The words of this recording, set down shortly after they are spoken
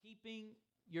keeping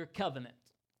your covenant.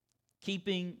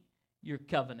 Keeping your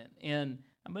covenant. And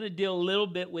I'm going to deal a little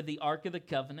bit with the Ark of the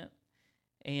Covenant.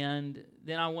 And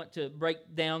then I want to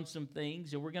break down some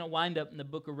things. And we're going to wind up in the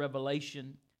book of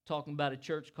Revelation talking about a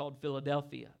church called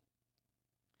Philadelphia.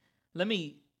 Let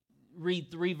me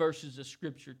read 3 verses of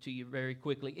Scripture to you very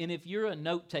quickly. And if you're a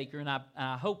note taker, and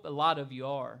I hope a lot of you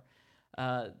are,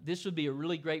 this would be a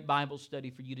really great Bible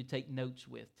study for you to take notes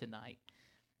with tonight.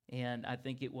 And I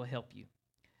think it will help you.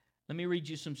 Let me read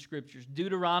you some scriptures.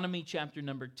 Deuteronomy chapter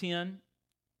number 10,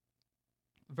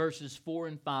 verses 4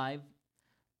 and 5.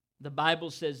 The Bible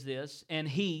says this, and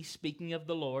he, speaking of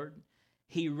the Lord,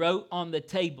 he wrote on the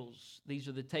tables. These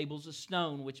are the tables of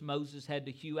stone which Moses had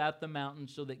to hew out the mountain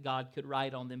so that God could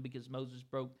write on them because Moses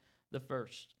broke the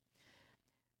first.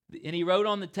 And he wrote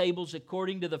on the tables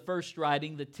according to the first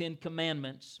writing the 10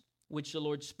 commandments which the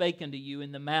Lord spake unto you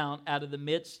in the mount out of the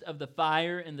midst of the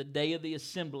fire in the day of the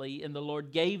assembly, and the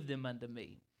Lord gave them unto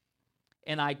me.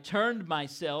 And I turned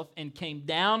myself and came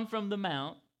down from the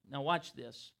mount, now watch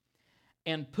this,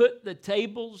 and put the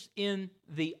tables in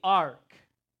the ark.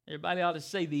 Everybody ought to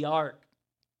say the ark.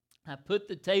 I put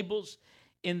the tables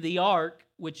in the ark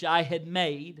which I had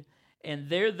made, and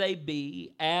there they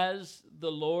be as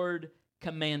the Lord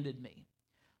commanded me.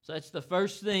 So that's the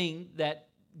first thing that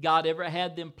God ever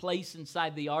had them place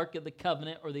inside the Ark of the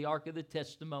Covenant or the Ark of the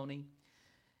Testimony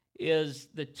is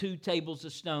the 2 tables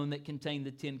of stone that contain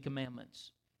the 10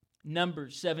 commandments.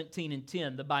 Numbers 17 and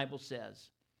 10, the Bible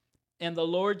says, and the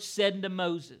Lord said unto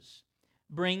Moses,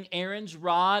 bring Aaron's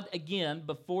rod again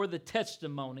before the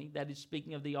testimony, that is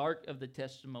speaking of the Ark of the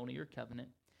Testimony or Covenant,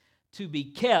 to be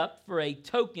kept for a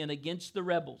token against the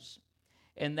rebels.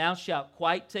 And thou shalt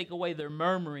quite take away their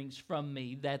murmurings from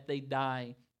me, that they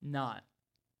die not.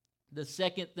 The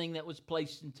second thing that was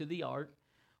placed into the ark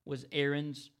was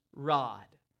Aaron's rod.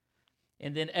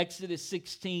 And then Exodus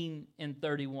 16 and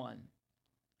 31.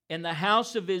 And the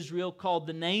house of Israel called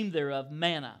the name thereof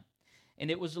manna.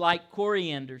 And it was like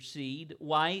coriander seed,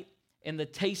 white, and the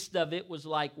taste of it was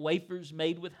like wafers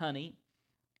made with honey.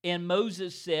 And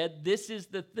Moses said, this is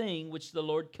the thing which the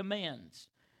Lord commands.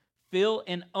 Fill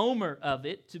an omer of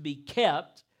it to be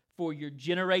kept for your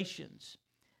generations,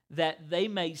 that they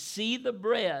may see the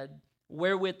bread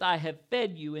wherewith I have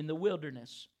fed you in the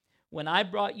wilderness, when I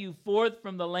brought you forth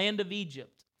from the land of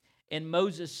Egypt. And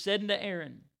Moses said unto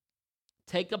Aaron,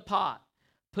 take a pot,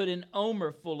 put an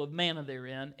omer full of manna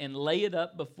therein, and lay it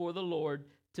up before the Lord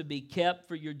to be kept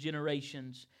for your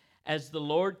generations. As the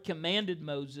Lord commanded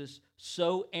Moses,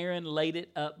 so Aaron laid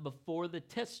it up before the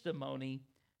testimony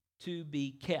to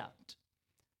be kept.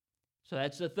 So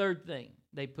that's the third thing.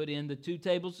 They put in the 2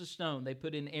 tables of stone. They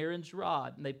put in Aaron's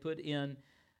rod, and they put in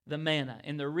the manna.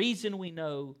 And the reason we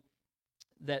know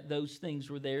that those things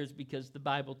were there is because the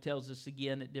Bible tells us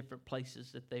again at different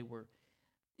places that they were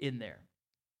in there.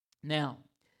 Now,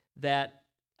 that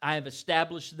I have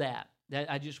established that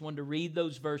I just wanted to read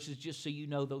those verses just so you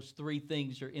know those 3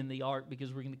 things are in the ark,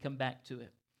 because we're going to come back to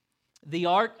it. The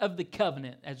Ark of the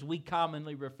Covenant, as we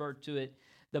commonly refer to it,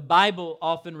 the Bible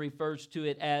often refers to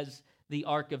it as the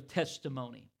Ark of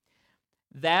Testimony.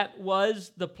 That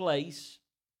was the place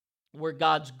where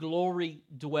God's glory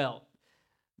dwelt.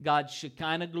 God's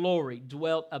Shekinah glory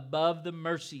dwelt above the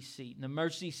mercy seat. And the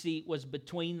mercy seat was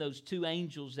between those 2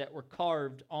 angels that were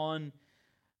carved on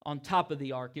top of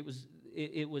the ark.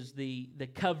 It was the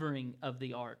covering of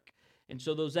the ark. And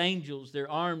so those angels,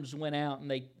 their arms went out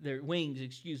and their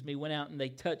wings, went out and they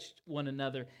touched one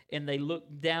another and they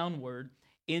looked downward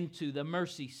into the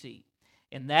mercy seat.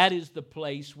 And that is the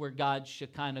place where God's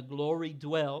Shekinah glory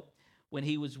dwelt when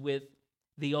he was with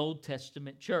the Old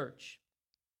Testament church.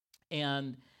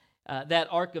 And that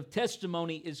Ark of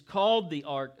Testimony is called the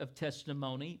Ark of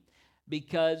Testimony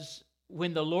because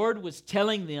when the Lord was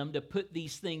telling them to put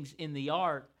these things in the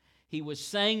ark, he was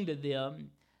saying to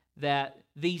them that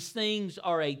these things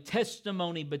are a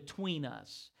testimony between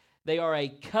us. They are a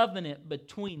covenant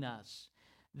between us.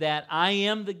 That I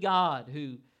am the God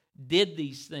who did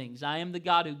these things. I am the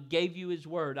God who gave you his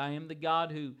word. I am the God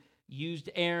who used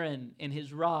Aaron and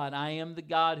his rod. I am the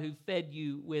God who fed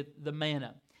you with the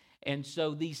manna. And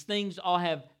so these things all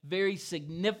have very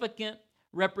significant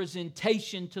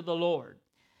representation to the Lord.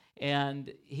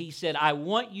 And he said, I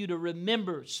want you to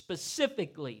remember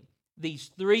specifically these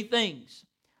 3 things.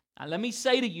 Now, let me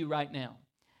say to you right now,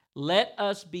 let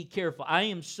us be careful. I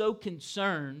am so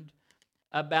concerned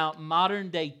about modern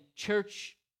day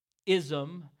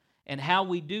churchism and how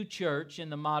we do church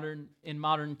in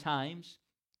modern times.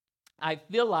 I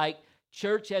feel like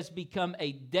church has become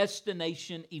a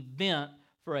destination event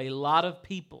for a lot of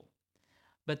people.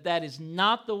 But that is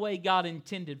not the way God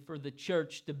intended for the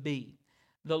church to be.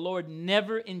 The Lord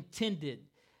never intended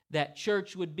that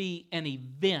church would be an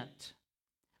event.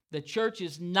 The church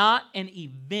is not an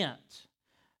event.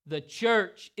 The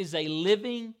church is a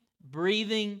living,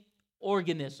 breathing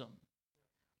organism.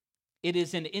 It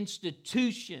is an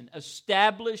institution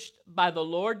established by the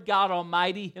Lord God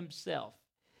Almighty Himself.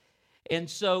 And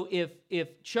so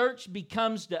if church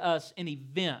becomes to us an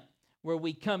event where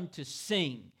we come to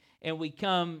sing and we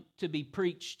come to be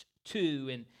preached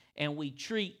to and we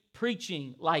treat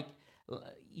preaching like,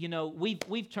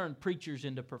 we've turned preachers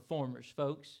into performers,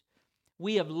 folks.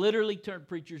 We have literally turned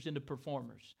preachers into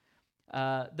performers.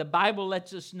 The Bible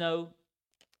lets us know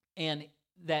and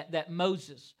that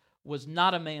Moses was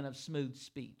not a man of smooth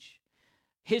speech.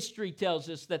 History tells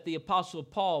us that the Apostle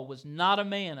Paul was not a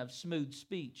man of smooth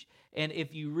speech. And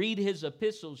if you read his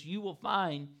epistles, you will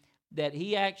find that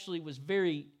he actually was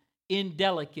very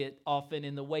indelicate often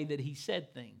in the way that he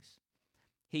said things.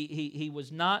 He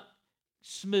was not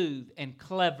smooth and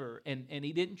clever, and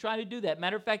he didn't try to do that.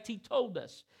 Matter of fact, he told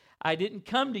us, I didn't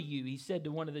come to you, he said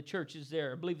to one of the churches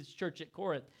there, I believe it's church at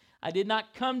Corinth, I did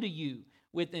not come to you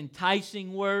with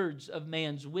enticing words of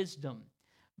man's wisdom,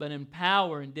 but in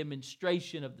power and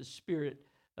demonstration of the Spirit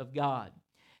of God.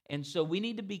 And so we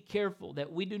need to be careful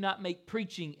that we do not make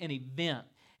preaching an event,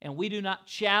 and we do not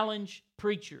challenge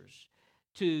preachers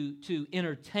to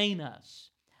entertain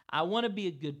us. I want to be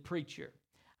a good preacher.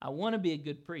 I want to be a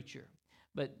good preacher.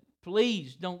 But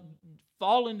please don't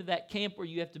fall into that camp where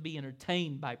you have to be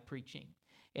entertained by preaching.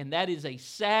 And that is a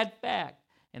sad fact.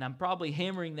 And I'm probably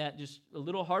hammering that just a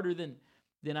little harder than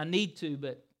I need to,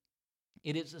 but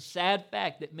it is a sad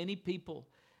fact that many people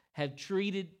have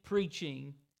treated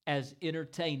preaching as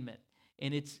entertainment.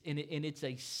 And it's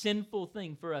a sinful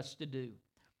thing for us to do.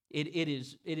 It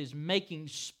is making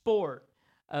sport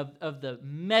of the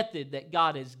method that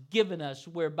God has given us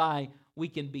whereby we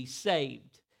can be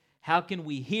saved. How can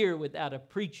we hear without a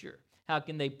preacher? How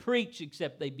can they preach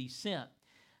except they be sent?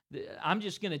 I'm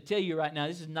just going to tell you right now,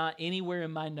 this is not anywhere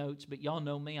in my notes, but y'all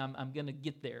know me, I'm going to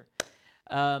get there.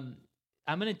 I'm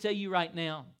going to tell you right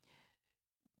now,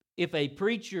 if a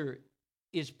preacher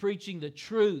is preaching the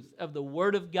truth of the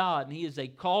Word of God, and he is a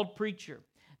called preacher,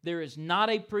 there is not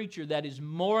a preacher that is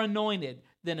more anointed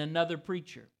than another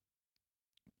preacher.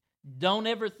 Don't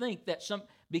ever think that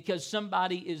because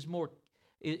somebody is more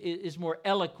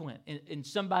eloquent and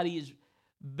somebody is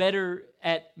better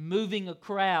at moving a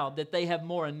crowd, that they have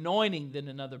more anointing than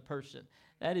another person.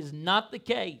 That is not the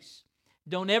case.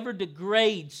 Don't ever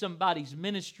degrade somebody's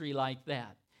ministry like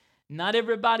that. Not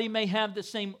everybody may have the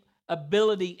same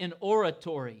ability in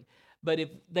oratory, but if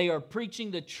they are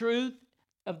preaching the truth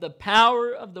of the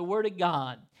power of the Word of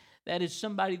God, that is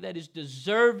somebody that is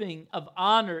deserving of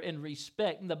honor and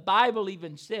respect. And the Bible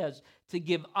even says to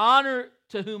give honor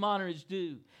to whom honor is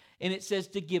due. And it says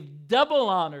to give double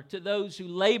honor to those who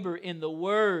labor in the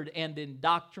Word and in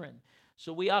doctrine.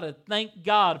 So we ought to thank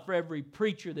God for every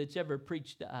preacher that's ever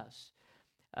preached to us.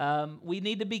 We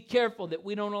need to be careful that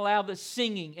we don't allow the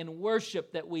singing and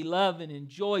worship that we love and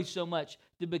enjoy so much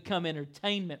to become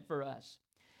entertainment for us.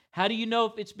 How do you know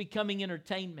if it's becoming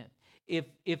entertainment? If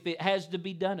it has to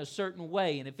be done a certain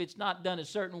way, and if it's not done a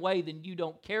certain way, then you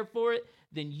don't care for it,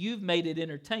 then you've made it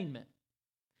entertainment.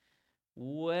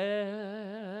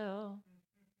 Well,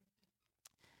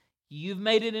 you've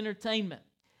made it entertainment.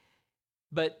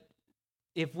 But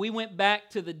if we went back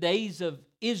to the days of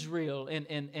Israel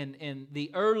and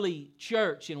the early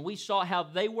church, and we saw how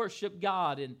they worshiped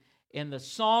God and the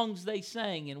songs they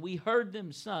sang, and we heard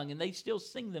them sung, and they still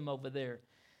sing them over there,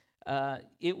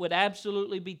 it would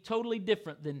absolutely be totally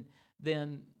different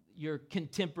than your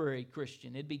contemporary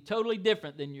Christian. It'd be totally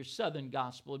different than your Southern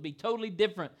gospel. It'd be totally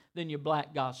different than your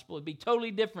black gospel. It'd be totally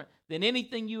different than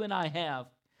anything you and I have.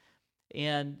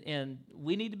 And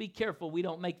we need to be careful we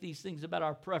don't make these things about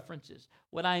our preferences.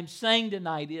 What I am saying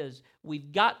tonight is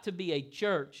we've got to be a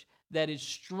church that is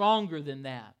stronger than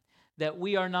that. That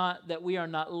we are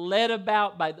not led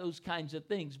about by those kinds of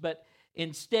things, but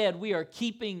instead we are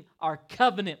keeping our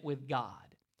covenant with God.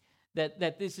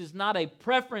 That this is not a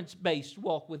preference-based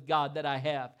walk with God that I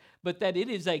have, but that it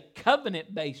is a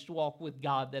covenant-based walk with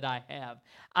God that I have.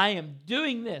 I am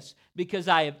doing this because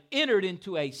I have entered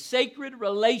into a sacred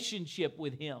relationship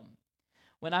with Him.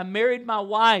 When I married my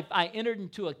wife, I entered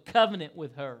into a covenant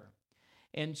with her.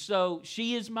 And so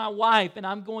she is my wife, and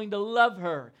I'm going to love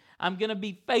her. I'm going to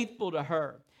be faithful to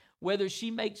her. Whether she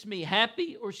makes me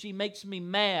happy or she makes me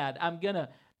mad,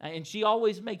 and she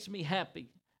always makes me happy.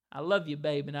 I love you,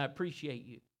 babe, and I appreciate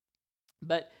you.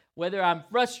 But whether I'm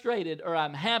frustrated or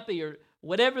I'm happy or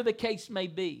whatever the case may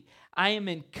be, I am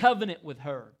in covenant with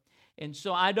her. And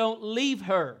so I don't leave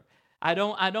her. I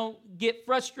don't get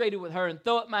frustrated with her and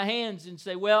throw up my hands and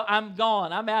say, well, I'm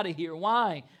gone. I'm out of here.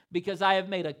 Why? Because I have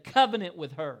made a covenant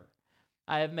with her.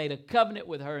 I have made a covenant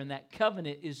with her, and that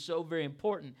covenant is so very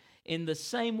important. In the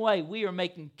same way, we are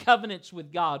making covenants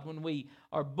with God. When we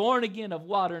are born again of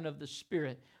water and of the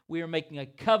Spirit, we are making a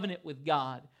covenant with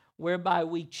God whereby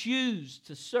we choose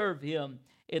to serve Him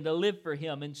and to live for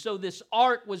Him. And so this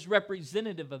ark was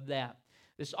representative of that.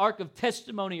 This ark of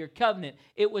testimony or covenant,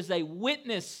 it was a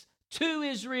witness to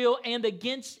Israel and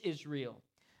against Israel.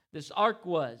 This ark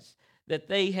was that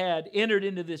they had entered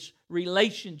into this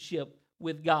relationship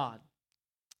with God.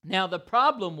 Now the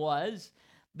problem was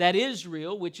that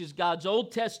Israel, which is God's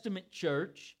Old Testament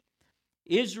church,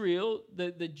 Israel,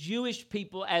 the Jewish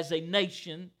people as a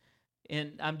nation,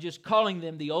 and I'm just calling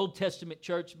them the Old Testament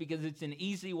church because it's an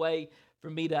easy way for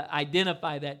me to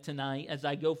identify that tonight as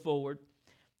I go forward.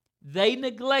 They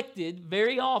neglected,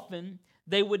 very often,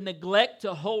 they would neglect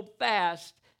to hold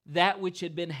fast that which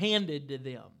had been handed to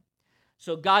them.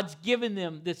 So God's given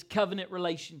them this covenant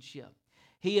relationship.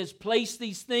 He has placed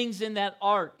these things in that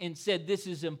ark and said, this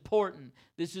is important.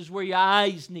 This is where your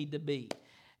eyes need to be.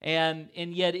 And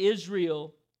yet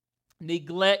Israel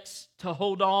neglects to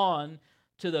hold on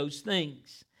to those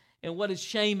things. And what a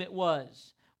shame it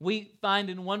was. We find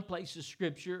in one place of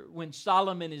Scripture, when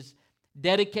Solomon is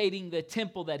dedicating the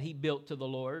temple that he built to the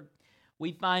Lord,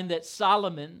 we find that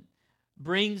Solomon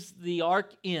brings the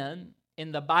ark in,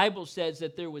 and the Bible says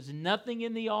that there was nothing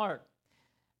in the ark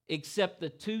except the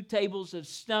 2 tables of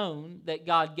stone that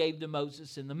God gave to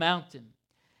Moses in the mountain.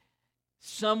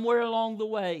 Somewhere along the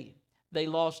way, they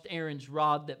lost Aaron's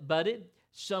rod that budded.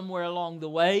 Somewhere along the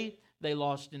way, they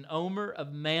lost an omer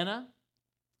of manna,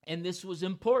 and this was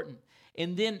important.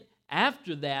 And then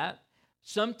after that,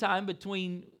 sometime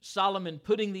between Solomon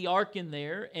putting the ark in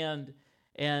there and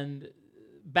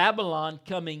Babylon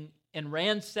coming and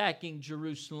ransacking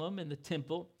Jerusalem and the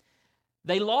temple,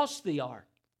 they lost the ark.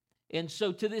 And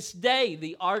so to this day,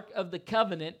 the Ark of the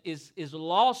Covenant is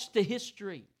lost to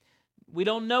history. We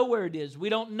don't know where it is. We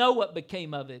don't know what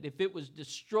became of it, if it was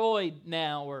destroyed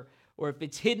now or if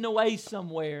it's hidden away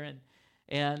somewhere.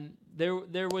 And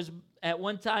there was, at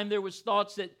one time, there was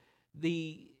thoughts that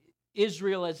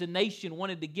Israel as a nation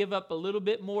wanted to give up a little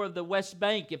bit more of the West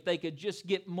Bank if they could just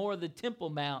get more of the Temple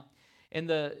Mount. And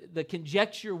the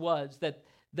conjecture was that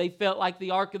they felt like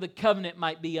the Ark of the Covenant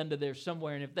might be under there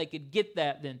somewhere. And if they could get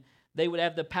that, then they would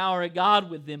have the power of God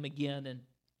with them again. And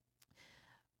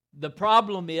the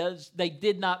problem is they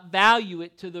did not value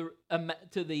it to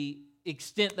the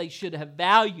extent they should have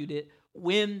valued it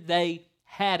when they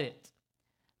had it.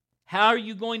 How are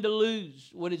you going to lose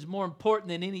what is more important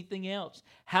than anything else?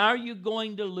 How are you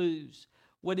going to lose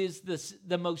what is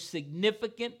the most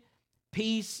significant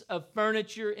piece of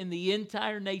furniture in the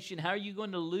entire nation? How are you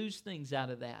going to lose things out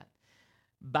of that?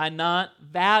 By not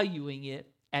valuing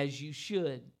it as you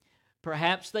should.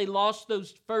 Perhaps they lost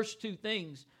those first 2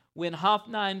 things when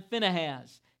Hophni and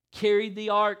Phinehas carried the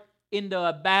ark into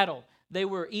a battle. They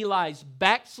were Eli's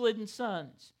backslidden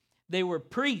sons. They were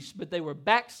priests, but they were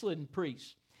backslidden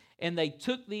priests. And they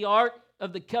took the ark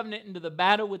of the covenant into the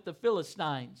battle with the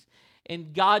Philistines.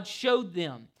 And God showed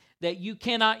them that you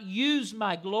cannot use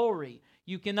my glory.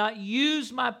 You cannot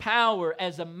use my power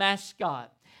as a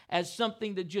mascot, as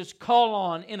something to just call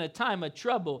on in a time of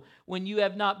trouble when you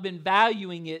have not been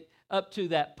valuing it up to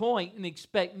that point and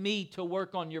expect me to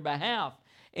work on your behalf.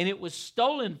 And it was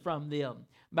stolen from them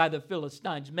by the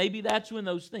Philistines. Maybe that's when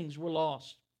those things were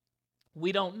lost.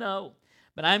 We don't know.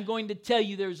 But I'm going to tell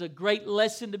you there's a great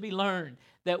lesson to be learned,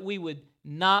 that we would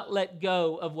not let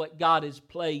go of what God has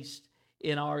placed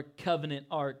in our covenant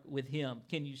ark with Him.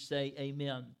 Can you say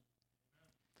amen?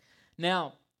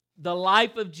 Now, the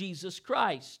life of Jesus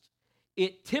Christ,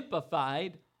 it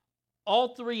typified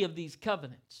all 3 of these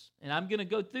covenants. And I'm going to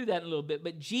go through that in a little bit.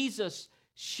 But Jesus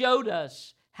showed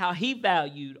us how He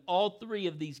valued all 3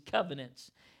 of these covenants.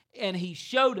 And He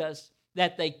showed us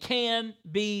that they can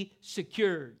be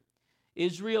secured.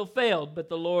 Israel failed, but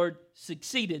the Lord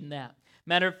succeeded in that.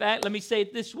 Matter of fact, let me say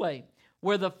it this way.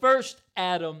 Where the first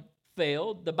Adam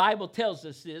failed, the Bible tells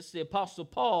us this, the Apostle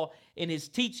Paul, in his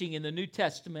teaching in the New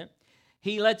Testament,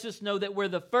 he lets us know that where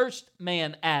the first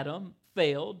man, Adam,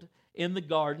 failed in the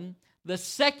garden, the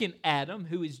second Adam,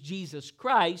 who is Jesus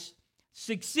Christ,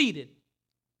 succeeded.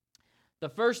 The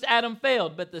first Adam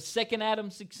failed, but the second Adam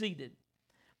succeeded.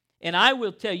 And I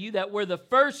will tell you that where the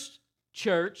first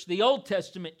church, the Old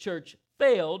Testament church,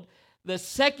 failed, the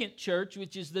second church,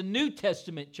 which is the New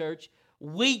Testament church,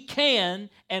 we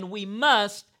can and we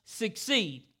must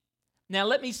succeed. Now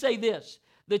let me say this.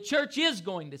 The church is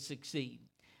going to succeed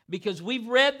because we've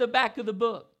read the back of the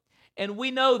book. And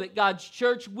we know that God's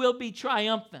church will be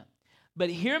triumphant. But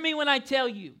hear me when I tell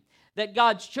you that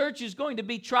God's church is going to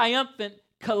be triumphant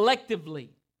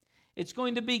collectively. It's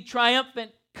going to be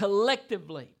triumphant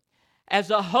collectively. As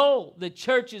a whole, the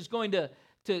church is going to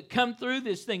come through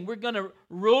this thing. We're going to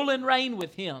rule and reign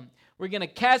with Him. We're going to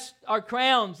cast our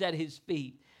crowns at His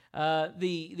feet.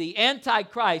 The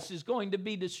Antichrist is going to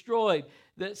be destroyed.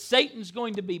 Satan's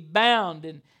going to be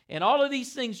bound. And all of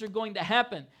these things are going to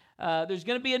happen. There's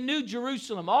going to be a new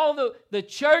Jerusalem. The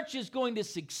church is going to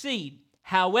succeed.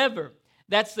 However,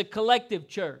 that's the collective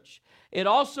church. It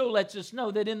also lets us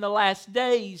know that in the last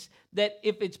days, that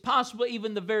if it's possible,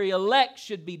 even the very elect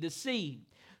should be deceived.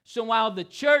 So while the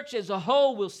church as a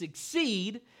whole will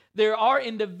succeed, there are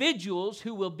individuals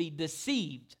who will be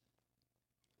deceived.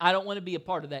 I don't want to be a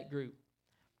part of that group.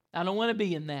 I don't want to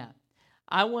be in that.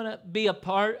 I want to be a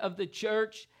part of the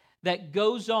church that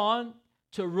goes on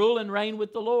to rule and reign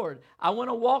with the Lord. I want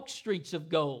to walk streets of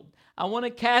gold. I want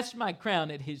to cast my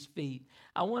crown at His feet.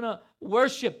 I want to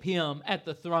worship Him at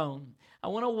the throne. I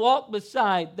want to walk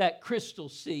beside that crystal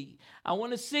sea. I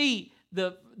want to see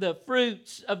the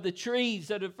fruits of the trees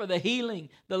that are for the healing,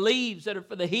 the leaves that are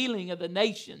for the healing of the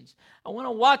nations. I want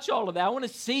to watch all of that. I want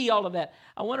to see all of that.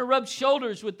 I want to rub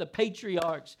shoulders with the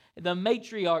patriarchs, the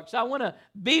matriarchs. I want to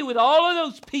be with all of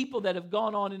those people that have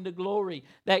gone on into glory,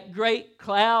 that great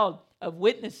cloud of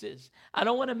witnesses. I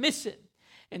don't want to miss it.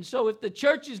 And so if the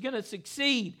church is going to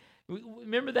succeed,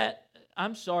 remember that.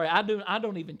 I'm sorry, I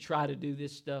don't even try to do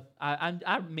this stuff.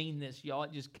 I mean this, y'all.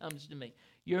 It just comes to me.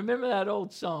 You remember that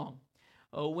old song?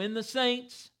 Oh, when the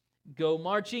saints go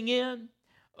marching in.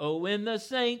 Oh, when the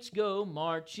saints go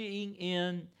marching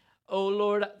in. Oh,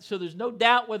 Lord. So there's no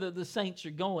doubt whether the saints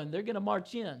are going. They're going to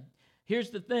march in.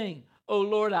 Here's the thing. Oh,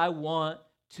 Lord, I want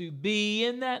to be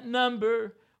in that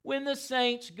number when the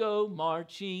saints go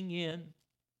marching in.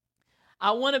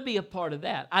 I want to be a part of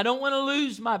that. I don't want to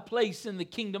lose my place in the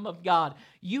kingdom of God.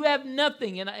 You have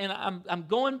nothing, and I'm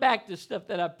going back to stuff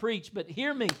that I preach, but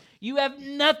hear me. You have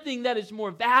nothing that is more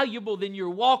valuable than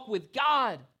your walk with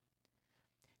God.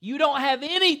 You don't have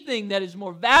anything that is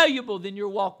more valuable than your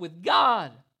walk with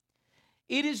God.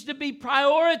 It is to be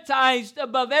prioritized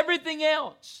above everything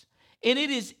else. And it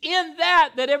is in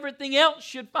that everything else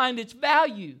should find its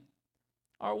value.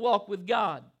 Our walk with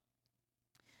God.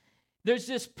 There's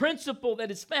this principle that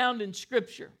is found in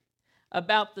Scripture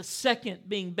about the second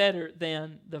being better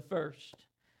than the first.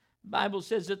 The Bible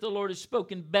says that the Lord has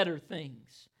spoken better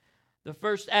things. The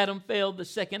first Adam failed, the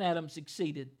second Adam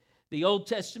succeeded. The Old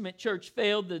Testament church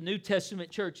failed, the New Testament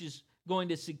church is going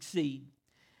to succeed.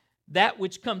 That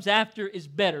which comes after is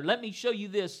better. Let me show you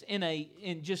this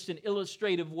in just an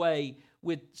illustrative way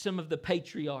with some of the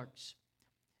patriarchs.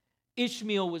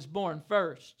 Ishmael was born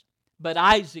first. But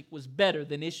Isaac was better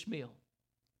than Ishmael.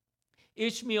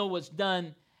 Ishmael was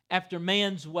done after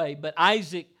man's way, but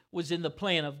Isaac was in the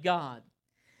plan of God.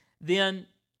 Then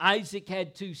Isaac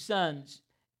had two sons,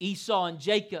 Esau and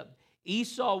Jacob.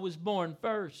 Esau was born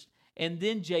first, and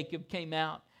then Jacob came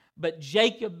out. But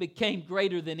Jacob became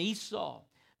greater than Esau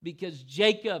because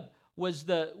Jacob was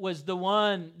the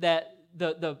one that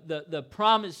the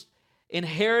promised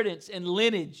inheritance and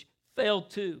lineage fell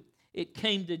to. It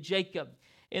came to Jacob.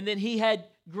 And then he had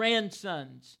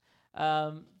grandsons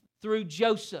through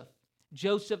Joseph.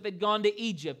 Joseph had gone to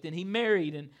Egypt and he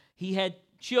married and he had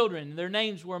children. Their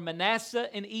names were Manasseh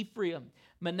and Ephraim.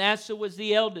 Manasseh was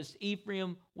the eldest.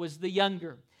 Ephraim was the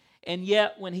younger. And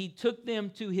yet when he took them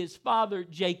to his father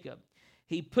Jacob,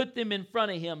 he put them in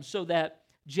front of him so that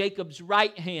Jacob's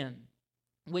right hand,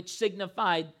 which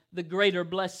signified the greater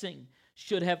blessing,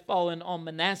 should have fallen on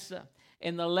Manasseh,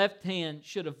 and the left hand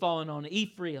should have fallen on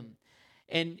Ephraim.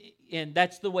 And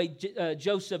that's the way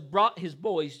Joseph brought his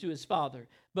boys to his father.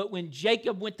 But when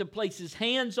Jacob went to place his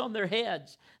hands on their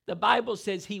heads, the Bible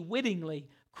says he wittingly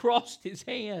crossed his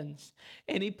hands.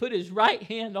 And he put his right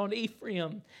hand on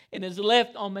Ephraim and his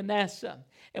left on Manasseh.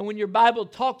 And when your Bible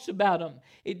talks about them,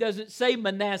 it doesn't say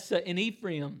Manasseh and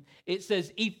Ephraim. It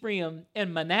says Ephraim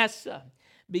and Manasseh.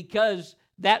 Because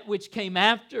that which came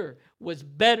after was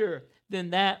better than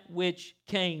that which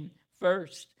came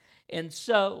first. And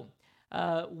so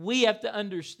we have to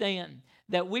understand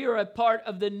that we are a part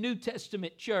of the New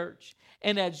Testament church.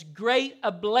 And as great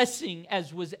a blessing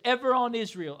as was ever on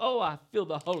Israel, oh, I feel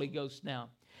the Holy Ghost now.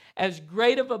 As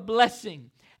great of a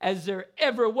blessing as there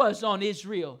ever was on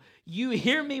Israel, you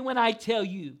hear me when I tell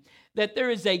you that there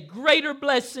is a greater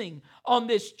blessing on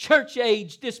this church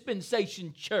age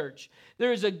dispensation church.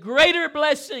 There is a greater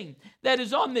blessing that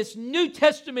is on this New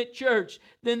Testament church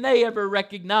than they ever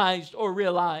recognized or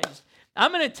realized.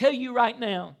 I'm going to tell you right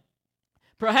now,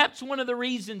 perhaps one of the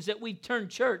reasons that we've turned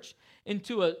church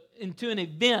into an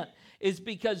event is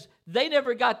because they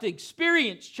never got to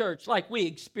experience church like we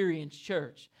experience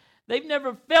church. They've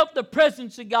never felt the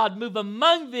presence of God move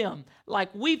among them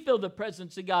like we feel the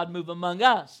presence of God move among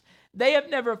us. They have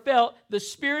never felt the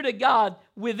Spirit of God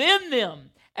within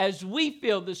them as we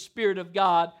feel the Spirit of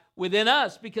God within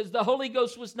us, because the Holy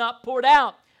Ghost was not poured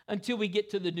out until we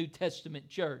get to the New Testament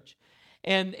church.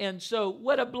 And so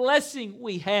what a blessing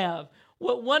we have.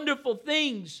 What wonderful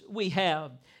things we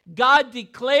have. God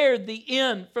declared the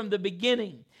end from the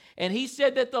beginning. And He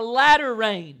said that the latter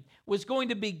rain was going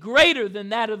to be greater than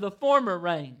that of the former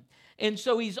rain. And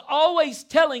so He's always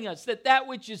telling us that that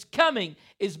which is coming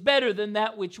is better than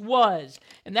that which was.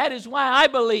 And that is why I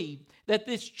believe that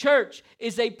this church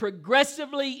is a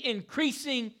progressively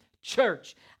increasing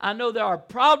church. I know there are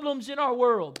problems in our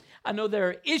world. I know there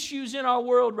are issues in our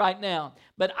world right now.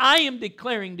 But I am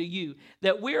declaring to you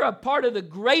that we're a part of the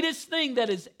greatest thing that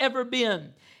has ever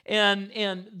been.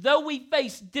 And though we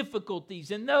face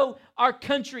difficulties, and though our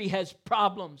country has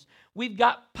problems, we've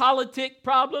got politic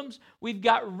problems, we've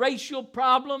got racial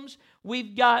problems,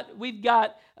 we've got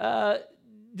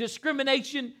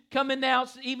discrimination coming out,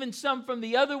 even some from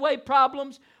the other way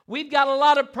problems. We've got a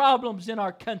lot of problems in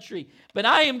our country. But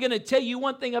I am going to tell you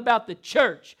one thing about the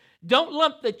church. Don't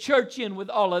lump the church in with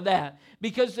all of that,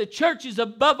 because the church is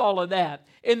above all of that.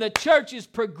 And the church is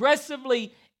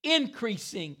progressively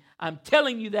increasing. I'm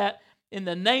telling you that in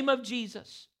the name of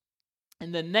Jesus.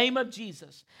 In the name of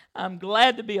Jesus. I'm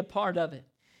glad to be a part of it.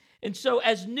 And so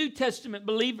as New Testament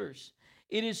believers,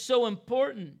 it is so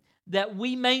important that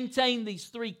we maintain these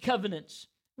 3 covenants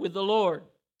with the Lord.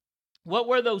 What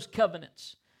were those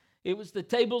covenants? It was the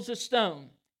tables of stone,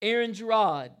 Aaron's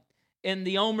rod, and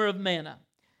the omer of manna.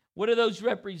 What do those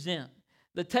represent?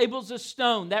 The tables of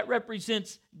stone, that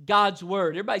represents God's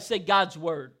word. Everybody say God's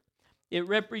word. It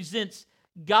represents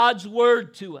God's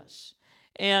word to us.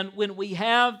 And when we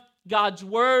have God's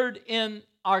word in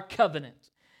our covenant,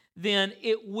 then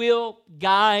it will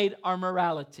guide our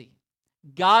morality.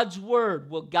 God's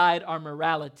word will guide our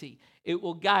morality. It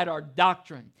will guide our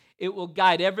doctrine. It will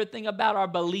guide everything about our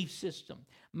belief system.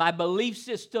 My belief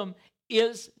system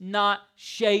is not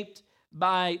shaped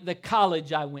by the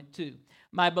college I went to.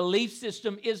 My belief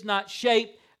system is not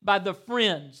shaped by the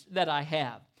friends that I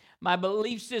have. My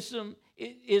belief system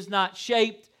is not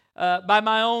shaped by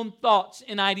my own thoughts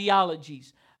and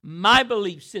ideologies. My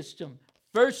belief system,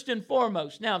 first and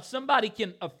foremost. Now, if somebody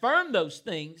can affirm those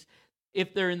things,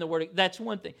 if they're in the Word, that's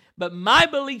one thing. But my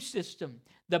belief system,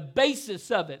 the basis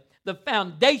of it, the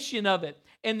foundation of it,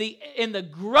 and the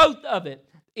growth of it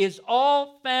is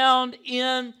all found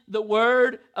in the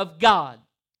Word of God.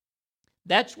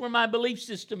 That's where my belief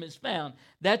system is found.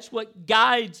 That's what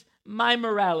guides my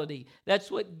morality. That's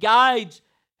what guides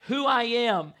who I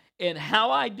am and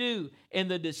how I do and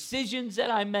the decisions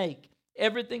that I make.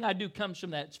 Everything I do comes from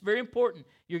that. It's very important.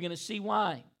 You're going to see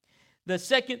why. The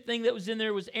second thing that was in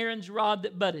there was Aaron's rod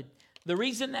that budded. The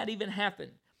reason that even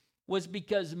happened was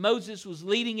because Moses was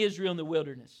leading Israel in the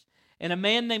wilderness. And a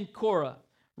man named Korah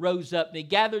rose up, and he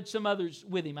gathered some others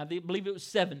with him. I believe it was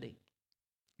 70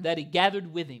 that he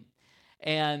gathered with him.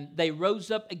 And they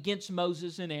rose up against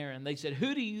Moses and Aaron. They said,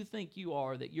 "Who do you think you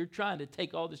are that you're trying to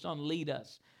take all this on and lead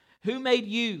us? Who made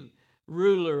you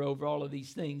ruler over all of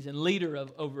these things and leader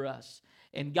over us?"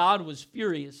 And God was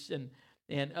furious. And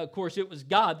of course, it was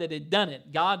God that had done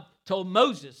it. God told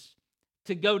Moses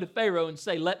to go to Pharaoh and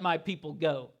say, "Let my people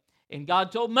go." And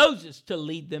God told Moses to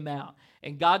lead them out.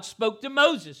 And God spoke to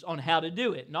Moses on how to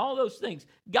do it and all those things.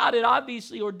 God had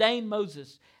obviously ordained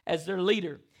Moses as their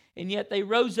leader. And yet they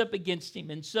rose up against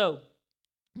him. And so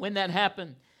when that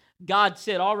happened, God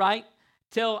said, "All right,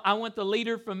 I want the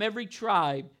leader from every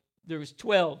tribe." There was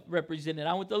 12 represented.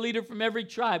 "I want the leader from every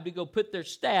tribe to go put their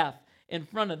staff in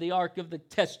front of the Ark of the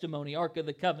Testimony, Ark of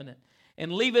the Covenant,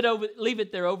 and leave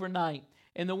it there overnight.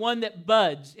 And the one that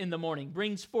buds in the morning,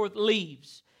 brings forth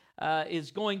leaves,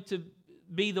 is going to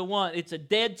be the one." It's a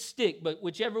dead stick, but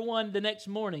whichever one the next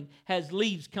morning has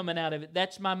leaves coming out of it,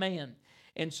 that's my man.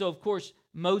 And so, of course,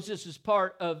 Moses is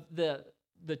part of the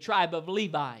tribe of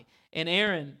Levi. And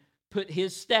Aaron put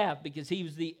his staff, because he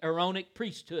was the Aaronic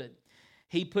priesthood.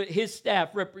 He put his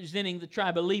staff representing the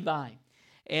tribe of Levi.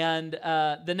 And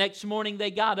the next morning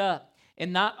they got up.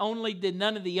 And not only did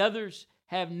none of the others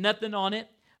have nothing on it,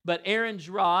 but Aaron's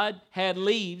rod had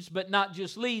leaves, but not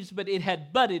just leaves, but it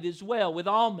had budded as well with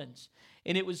almonds.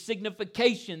 And it was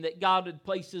signification that God had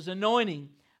placed His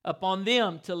anointing upon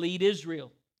them to lead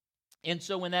Israel. And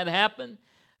so when that happened,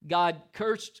 God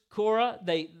cursed Korah.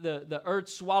 The earth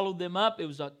swallowed them up. It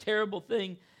was a terrible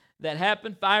thing that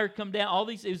happened. Fire come down.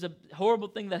 It was a horrible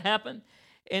thing that happened.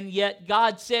 And yet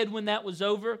God said when that was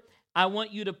over, I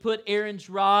want you to put Aaron's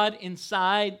rod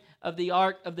inside of the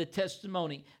ark of the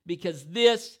testimony, because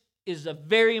this is a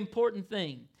very important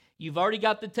thing. You've already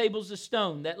got the tables of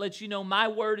stone. That lets you know my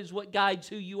word is what guides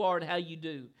who you are and how you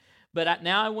do. But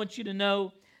now I want you to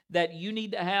know that you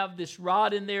need to have this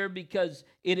rod in there, because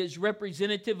it is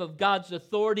representative of God's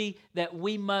authority that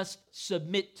we must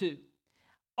submit to.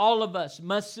 All of us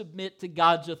must submit to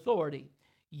God's authority.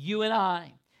 You and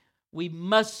I, we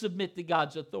must submit to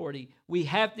God's authority. We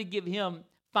have to give Him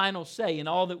final say in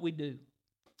all that we do.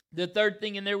 The third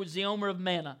thing in there was the omer of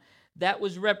manna. That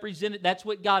was represented, that's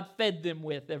what God fed them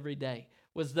with every day,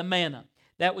 was the manna.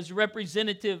 That was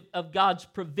representative of God's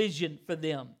provision for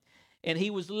them. And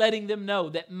He was letting them know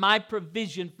that my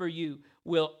provision for you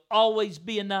will always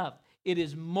be enough. It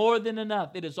is more than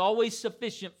enough. It is always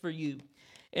sufficient for you.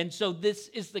 And so this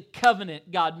is the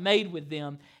covenant God made with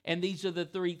them. And these are the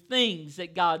three things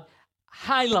that God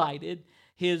highlighted: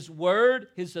 His word,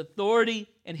 His authority,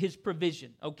 and His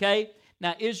provision. Okay?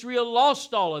 Now Israel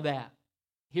lost all of that.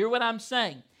 Hear what I'm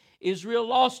saying. Israel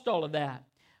lost all of that.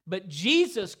 But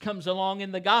Jesus comes along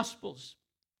in the Gospels.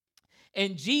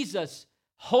 And Jesus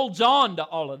holds on to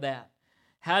all of that.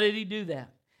 How did He do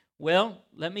that? Well,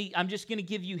 I'm just going to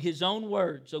give you His own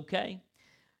words, okay?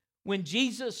 When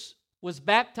Jesus was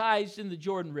baptized in the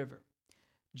Jordan River,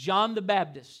 John the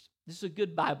Baptist, this is a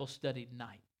good Bible study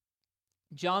tonight.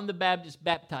 John the Baptist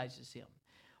baptizes Him.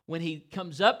 When He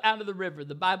comes up out of the river,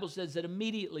 the Bible says that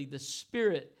immediately the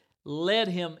Spirit led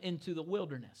Him into the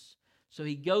wilderness. So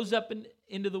He goes up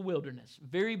into the wilderness,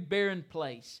 very barren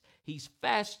place. He's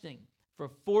fasting for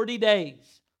 40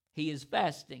 days. He is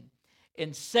fasting.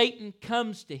 And Satan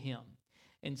comes to Him.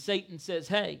 And Satan says,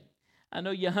 hey, I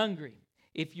know you're hungry.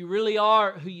 If you really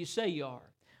are who you say you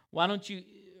are, why don't you,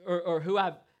 or who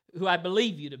I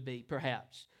believe you to be,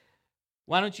 perhaps,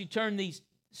 why don't you turn these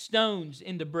stones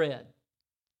into bread?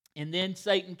 And then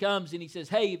Satan comes and he says,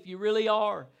 hey, if you really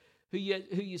are who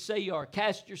you say you are,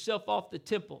 cast yourself off the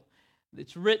temple.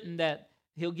 It's written that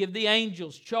He'll give the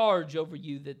angels charge over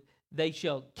you, that they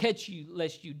shall catch you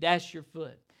lest you dash your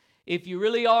foot. If you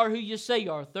really are who you say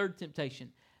you are, third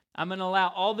temptation, I'm going to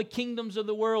allow all the kingdoms of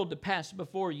the world to pass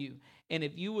before you. And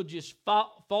if you will just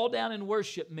fall down and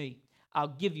worship me, I'll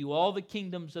give you all the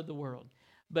kingdoms of the world.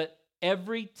 But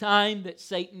every time that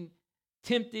Satan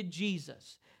tempted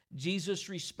Jesus, Jesus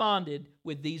responded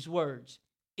with these words: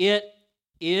 it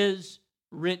is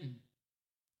written.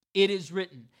 It is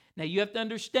written. Now you have to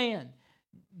understand,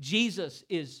 Jesus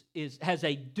has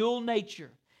a dual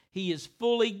nature. He is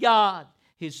fully God.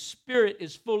 His spirit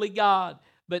is fully God,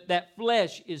 but that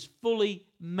flesh is fully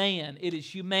man. It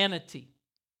is humanity.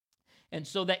 And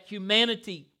so that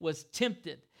humanity was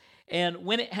tempted. And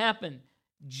when it happened,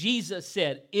 Jesus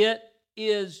said, it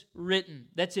is written.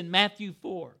 That's in Matthew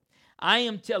 4. I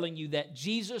am telling you that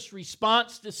Jesus'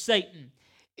 response to Satan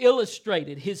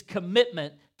illustrated His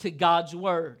commitment to God's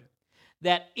word.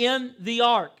 That in the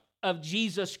ark of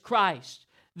Jesus Christ,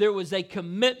 there was a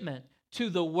commitment to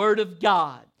the word of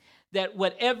God. That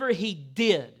whatever He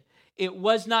did, it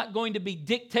was not going to be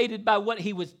dictated by what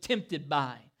He was tempted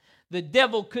by. The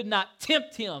devil could not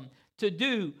tempt Him to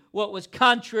do what was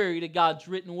contrary to God's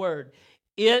written word.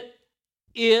 It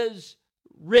is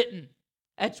written.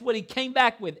 That's what He came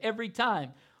back with every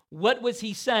time. What was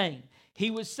He saying?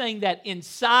 He was saying that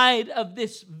inside of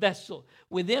this vessel,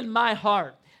 within my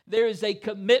heart, there is a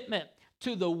commitment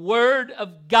to the word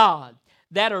of God.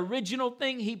 That original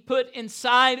thing He put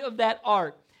inside of that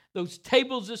ark, those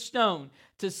tables of stone,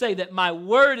 to say that my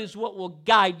word is what will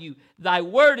guide you. Thy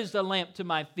word is a lamp to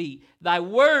my feet. Thy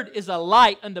word is a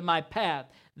light unto my path.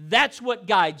 That's what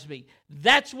guides me.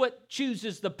 That's what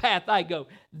chooses the path I go.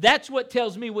 That's what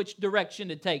tells me which direction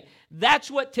to take.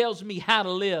 That's what tells me how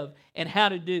to live and how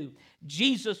to do.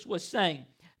 Jesus was saying,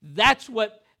 that's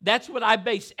what I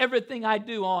base everything I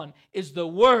do on, is the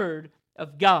word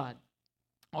of God.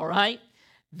 All right?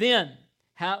 Then,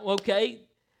 how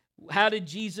did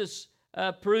Jesus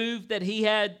prove that he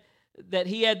had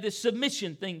this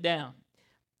submission thing down?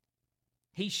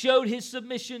 He showed His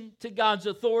submission to God's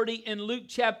authority in Luke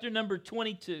chapter number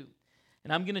 22.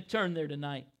 And I'm going to turn there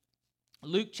tonight.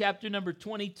 Luke chapter number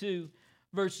 22,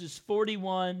 verses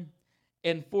 41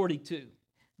 and 42.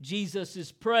 Jesus is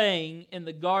praying in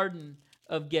the Garden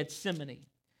of Gethsemane.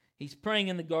 He's praying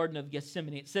in the Garden of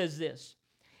Gethsemane. It says this: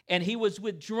 and He was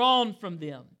withdrawn from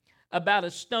them about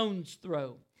a stone's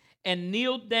throw, and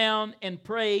kneeled down and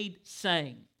prayed,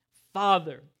 saying,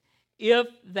 Father, if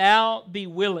Thou be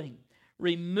willing,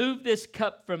 remove this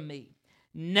cup from me.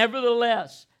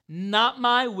 Nevertheless, not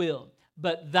my will,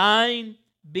 but Thine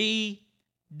be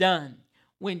done.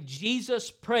 When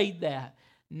Jesus prayed that,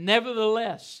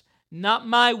 nevertheless, not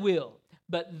my will,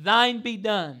 but thine be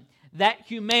done. That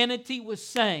humanity was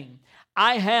saying,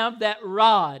 I have that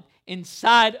rod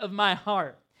inside of my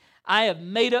heart. I have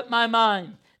made up my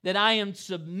mind that I am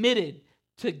submitted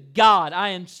to God. I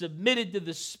am submitted to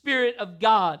the Spirit of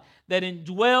God that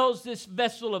indwells this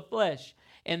vessel of flesh.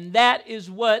 And that is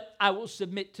what I will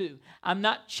submit to. I'm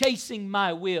not chasing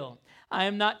my will. I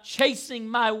am not chasing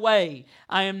my way.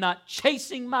 I am not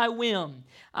chasing my whim.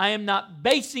 I am not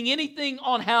basing anything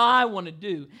on how I want to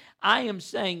do. I am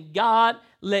saying, God,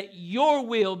 let your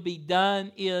will be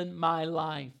done in my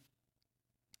life.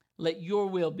 Let your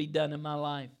will be done in my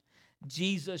life.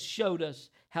 Jesus showed us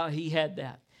how he had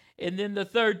that. And then the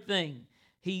third thing,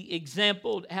 he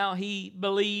exampled how he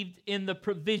believed in the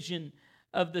provision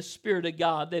of the Spirit of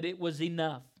God, that it was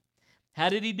enough. How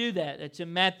did he do that? That's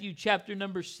in Matthew chapter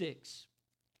number 6.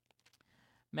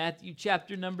 Matthew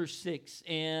chapter number 6,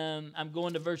 and I'm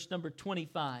going to verse number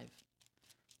 25. If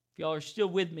y'all are still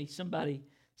with me, somebody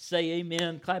say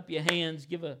amen, clap your hands,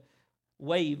 give a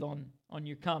wave on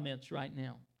your comments right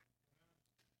now.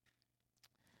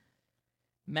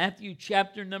 Matthew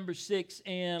chapter number 6,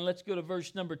 and let's go to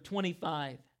verse number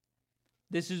 25.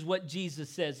 This is what Jesus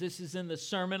says. This is in the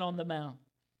Sermon on the Mount.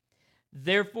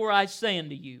 Therefore I say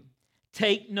unto you,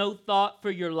 take no thought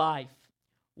for your life,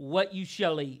 what you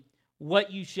shall eat,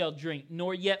 what you shall drink,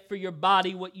 nor yet for your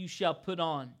body what you shall put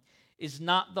on. Is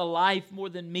not the life more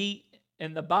than meat,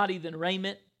 and the body than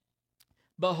raiment?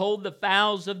 Behold the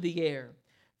fowls of the air,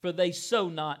 for they sow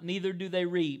not, neither do they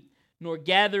reap, nor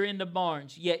gather into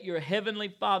barns, yet your heavenly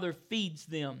Father feeds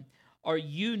them. Are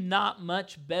you not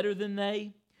much better than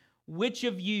they? Which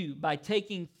of you, by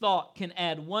taking thought, can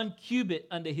add 1 cubit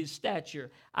unto his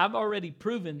stature? I've already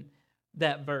proven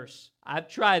that verse. I've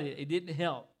tried it. It didn't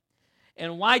help.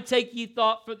 And why take ye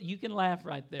thought for... You can laugh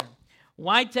right there.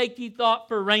 Why take ye thought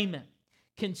for raiment?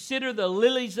 Consider the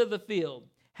lilies of the field,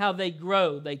 how they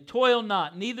grow. They toil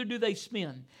not, neither do they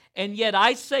spin. And yet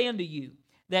I say unto you,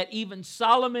 that even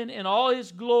Solomon in all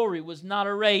his glory was not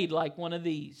arrayed like one of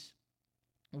these.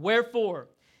 Wherefore,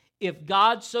 if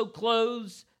God so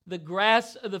clothes the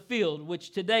grass of the field,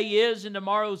 which today is and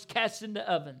tomorrow is cast into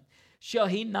oven, shall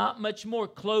he not much more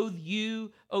clothe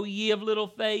you, O ye of little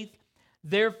faith?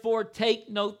 Therefore take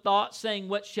no thought, saying,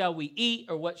 what shall we eat,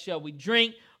 or what shall we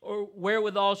drink, or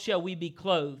wherewithal shall we be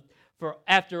clothed? For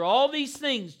after all these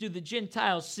things do the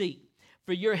Gentiles seek.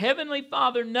 For your heavenly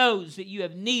Father knows that you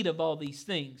have need of all these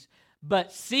things.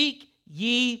 But seek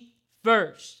ye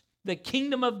first the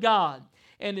kingdom of God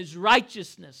and his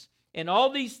righteousness, and all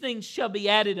these things shall be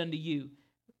added unto you.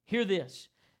 Hear this.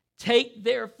 Take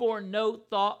therefore no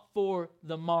thought for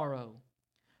the morrow.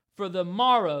 For the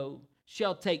morrow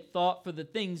shall take thought for the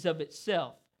things of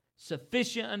itself.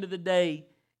 Sufficient unto the day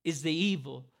is the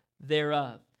evil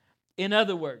thereof. In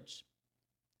other words,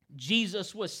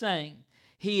 Jesus was saying,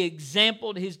 he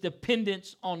exampled his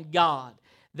dependence on God,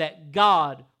 that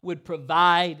God would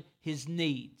provide his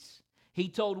needs. He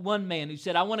told one man who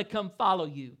said, I want to come follow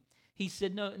you. He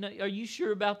said, no, are you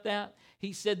sure about that?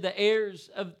 He said, the heirs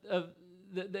of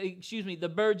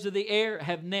the birds of the air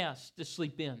have nests to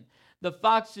sleep in. The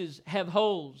foxes have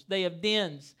holes. They have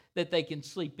dens that they can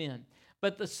sleep in.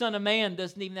 But the Son of Man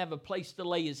doesn't even have a place to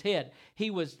lay his head. He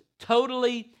was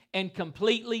totally and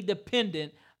completely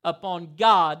dependent upon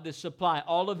God to supply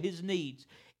all of his needs,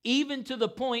 even to the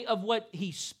point of what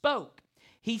he spoke.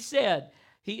 He said,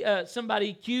 somebody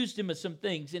accused him of some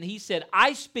things, and he said,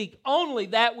 I speak only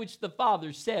that which the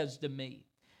Father says to me.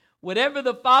 Whatever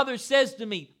the Father says to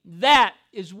me, that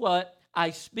is what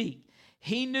I speak.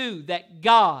 He knew that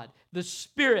God, the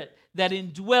Spirit that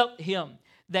indwelt him,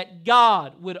 that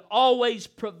God would always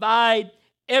provide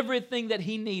everything that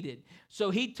he needed.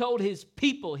 So he told his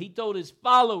people, he told his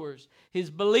followers, his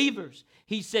believers,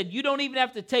 he said, you don't even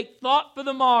have to take thought for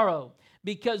the morrow,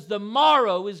 because the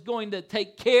morrow is going to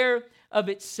take care of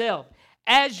itself.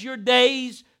 As your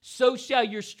days, so shall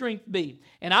your strength be.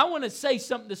 And I want to say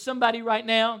something to somebody right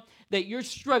now, that you're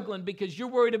struggling because you're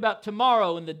worried about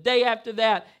tomorrow and the day after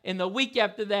that and the week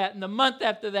after that and the month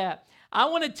after that. I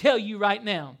want to tell you right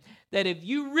now that if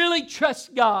you really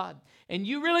trust God and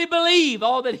you really believe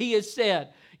all that he has said,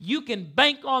 you can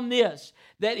bank on this,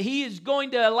 that he is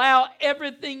going to allow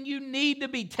everything you need to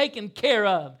be taken care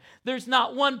of. There's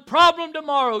not one problem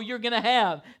tomorrow you're going to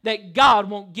have that God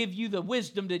won't give you the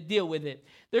wisdom to deal with it.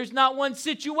 There's not one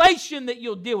situation that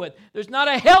you'll deal with. There's not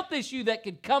a health issue that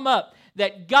could come up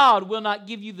that God will not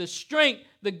give you the strength,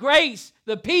 the grace,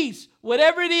 the peace,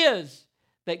 whatever it is,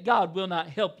 that God will not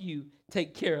help you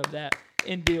take care of that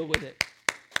and deal with it.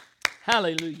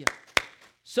 Hallelujah.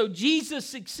 So Jesus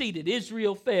succeeded.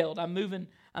 Israel failed. I'm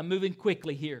moving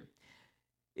quickly here.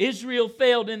 Israel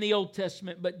failed in the Old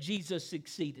Testament, but Jesus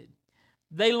succeeded.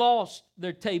 They lost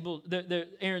their table, their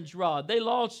Aaron's rod. They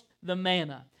lost the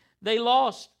manna. They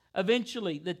lost,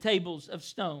 eventually, the tables of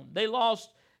stone. They lost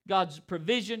God's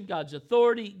provision, God's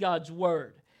authority, God's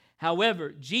word.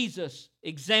 However, Jesus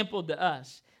exampled to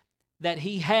us that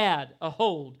he had a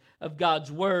hold of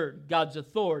God's word, God's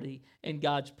authority, and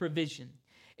God's provision.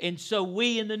 And so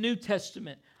we in the New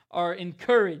Testament are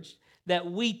encouraged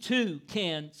that we too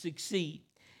can succeed.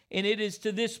 And it is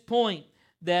to this point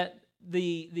that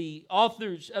the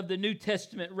authors of the New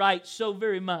Testament write so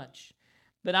very much.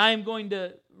 But I am going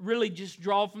to really just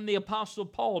draw from the Apostle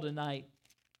Paul tonight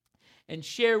and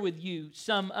share with you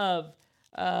some of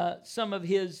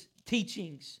his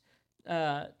teachings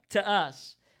to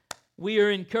us. We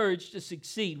are encouraged to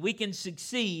succeed. We can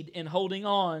succeed in holding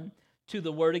on to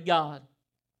the Word of God.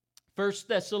 1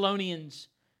 Thessalonians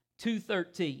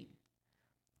 2:13.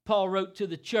 Paul wrote to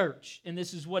the church, and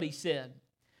this is what he said.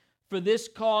 For this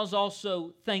cause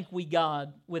also thank we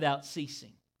God without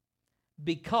ceasing,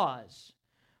 because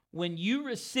when you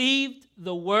received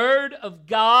the word of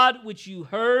God which you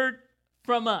heard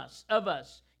from us,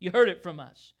 you heard it from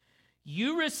us,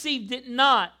 you received it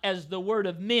not as the word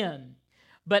of men,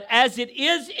 but as it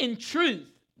is in truth,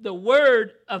 the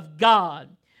word of God,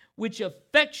 which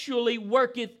effectually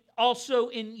worketh also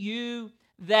in you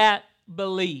that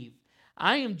believe.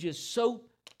 I am just so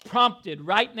prompted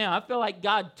right now. I feel like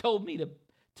God told me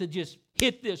to just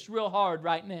hit this real hard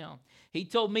right now. He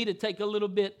told me to take a little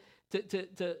bit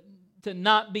to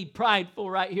not be prideful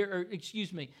right here, or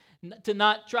excuse me, to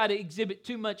not try to exhibit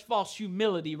too much false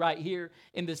humility right here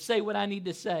and to say what I need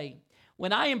to say.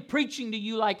 When I am preaching to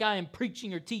you like I am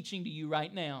preaching or teaching to you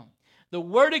right now, the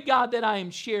Word of God that I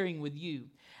am sharing with you,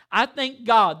 I thank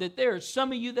God that there are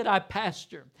some of you that I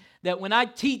pastor, that when I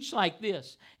teach like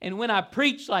this and when I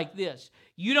preach like this,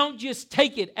 you don't just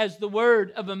take it as the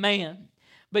word of a man,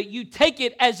 but you take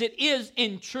it as it is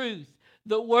in truth,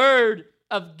 the Word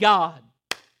of God.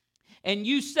 And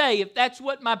you say, if that's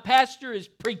what my pastor is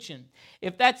preaching,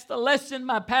 if that's the lesson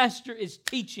my pastor is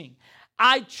teaching,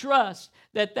 I trust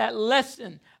that that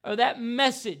lesson or that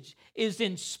message is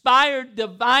inspired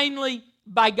divinely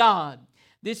by God.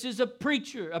 This is a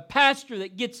preacher, a pastor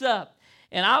that gets up,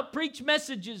 and I'll preach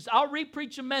messages. I'll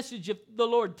re-preach a message if the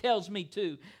Lord tells me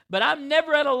to. But I'm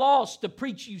never at a loss to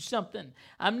preach you something.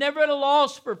 I'm never at a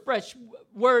loss for fresh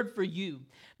word for you,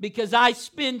 because I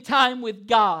spend time with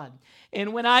God.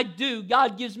 And when I do,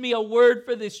 God gives me a word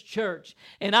for this church.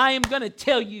 And I am going to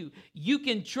tell you, you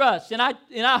can trust. And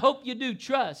I hope you do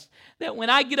trust that when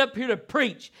I get up here to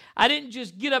preach, I didn't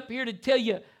just get up here to tell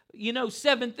you,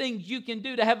 7 things you can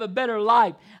do to have a better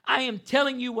life. I am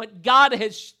telling you what God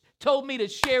has told me to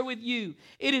share with you.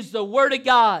 It is the Word of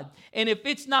God. And if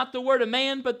it's not the word of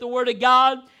man, but the Word of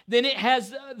God, then it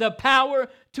has the power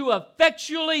to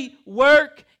effectually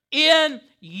work in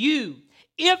you.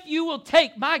 If you will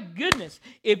take, my goodness,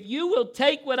 if you will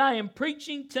take what I am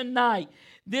preaching tonight,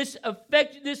 this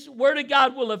Word of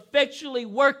God will effectually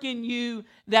work in you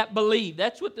that believe.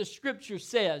 That's what the Scripture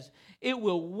says. It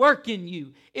will work in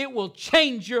you. It will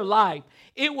change your life.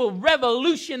 It will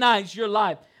revolutionize your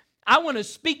life. I want to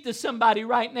speak to somebody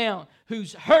right now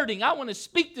who's hurting. I want to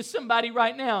speak to somebody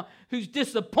right now who's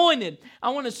disappointed. I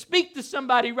want to speak to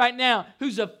somebody right now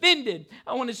who's offended.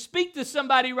 I want to speak to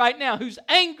somebody right now who's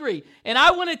angry. And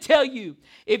I want to tell you,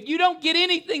 if you don't get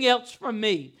anything else from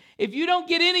me,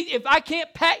 if I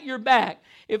can't pat your back,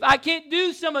 if I can't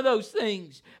do some of those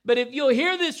things, but if you'll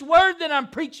hear this word that I'm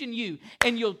preaching you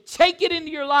and you'll take it into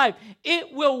your life,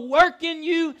 it will work in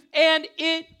you and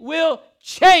it will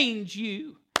change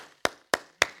you.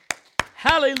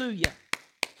 Hallelujah.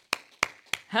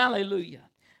 Hallelujah.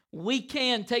 We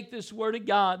can take this Word of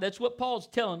God. That's what Paul's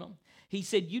telling them. He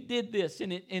said, you did this,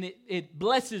 and it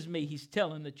blesses me, he's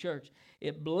telling the church.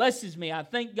 It blesses me. I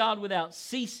thank God without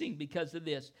ceasing because of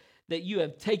this, that you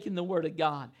have taken the Word of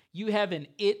God. You have an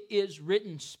it is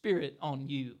written spirit on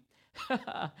you.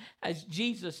 As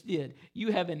Jesus did.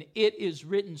 You have an it is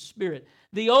written spirit.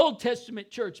 The Old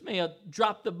Testament church may have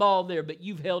dropped the ball there, but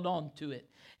you've held on to it.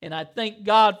 And I thank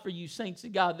God for you saints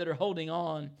of God that are holding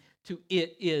on to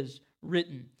it is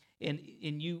written in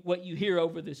you, what you hear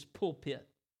over this pulpit.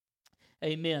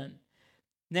 Amen.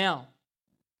 Now,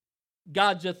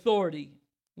 God's authority.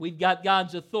 We've got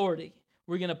God's authority.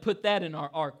 We're going to put that in our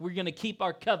ark. We're going to keep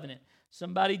our covenant.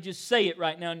 Somebody just say it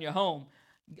right now in your home.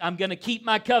 I'm going to keep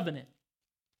my covenant.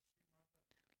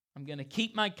 I'm going to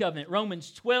keep my covenant.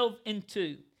 Romans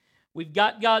 12:2. We've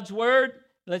got God's word.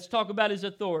 Let's talk about His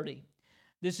authority.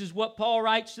 This is what Paul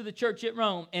writes to the church at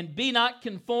Rome. And be not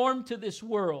conformed to this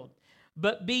world,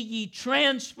 but be ye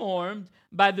transformed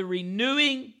by the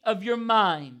renewing of your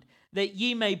mind, that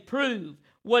ye may prove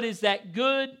what is that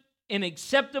good and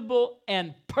acceptable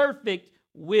and perfect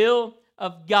will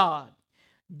of God.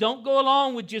 Don't go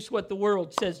along with just what the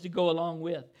world says to go along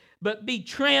with, but be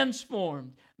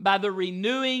transformed by the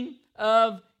renewing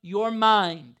of your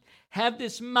mind. Have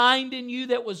this mind in you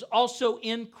that was also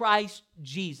in Christ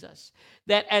Jesus,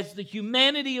 that as the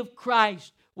humanity of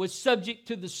Christ was subject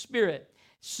to the Spirit,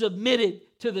 submitted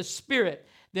to the Spirit,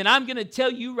 then I'm going to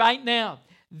tell you right now,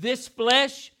 this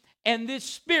flesh and this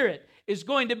spirit is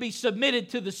going to be submitted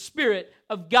to the Spirit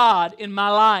of God in my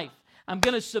life. I'm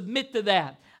going to submit to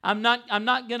that. I'm not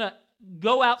going to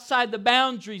go outside the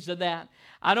boundaries of that.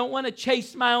 I don't want to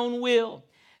chase my own will.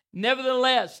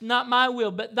 Nevertheless, not my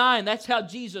will, but thine. That's how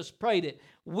Jesus prayed it.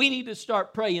 We need to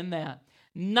start praying that.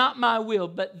 Not my will,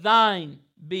 but thine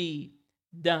be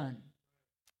done.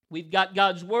 We've got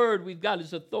God's word, we've got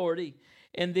His authority,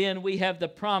 and then we have the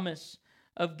promise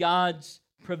of God's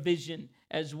provision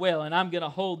as well. And I'm going to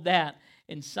hold that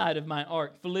inside of my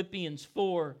ark. Philippians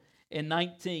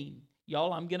 4:19.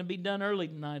 Y'all, I'm going to be done early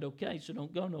tonight, okay? So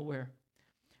don't go nowhere.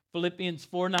 Philippians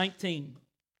 4:19.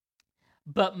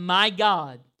 But my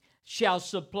God shall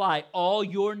supply all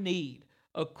your need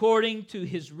according to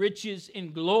His riches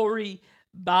in glory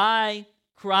by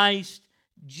Christ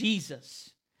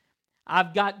Jesus.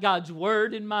 I've got God's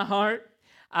word in my heart.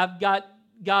 I've got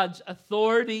God's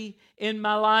authority in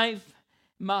my life,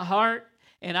 my heart,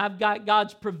 and I've got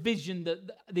God's provision,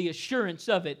 the assurance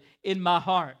of it in my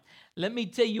heart. Let me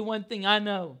tell you one thing I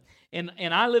know, and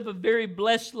I live a very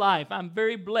blessed life. I'm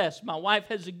very blessed. My wife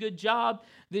has a good job.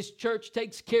 This church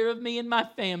takes care of me and my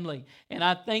family, and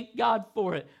I thank God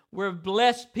for it. We're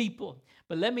blessed people.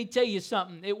 But let me tell you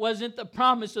something. It wasn't the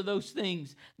promise of those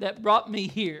things that brought me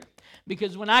here.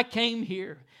 Because when I came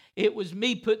here, it was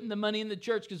me putting the money in the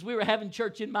church because we were having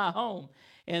church in my home.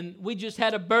 And we just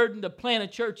had a burden to plant a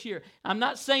church here. I'm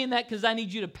not saying that because I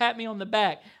need you to pat me on the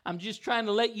back. I'm just trying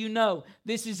to let you know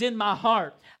this is in my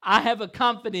heart. I have a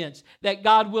confidence that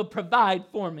God will provide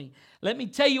for me. Let me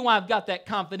tell you why I've got that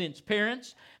confidence,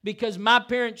 parents. Because my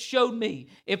parents showed me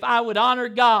if I would honor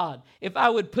God, if I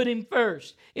would put Him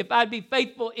first, if I'd be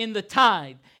faithful in the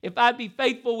tithe, if I'd be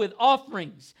faithful with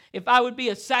offerings, if I would be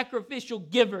a sacrificial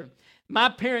giver. My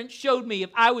parents showed me if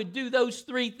I would do those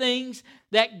three things,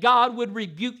 that God would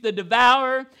rebuke the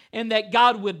devourer and that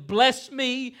God would bless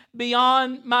me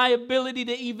beyond my ability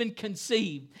to even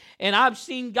conceive. And I've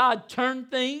seen God turn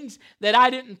things that I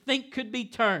didn't think could be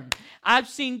turned. I've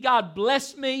seen God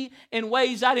bless me in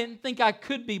ways I didn't think I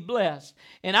could be blessed.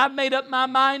 And I've made up my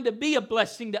mind to be a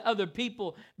blessing to other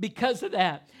people because of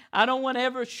that. I don't want to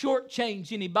ever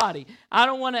shortchange anybody. I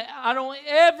don't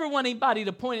ever want anybody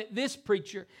to point at this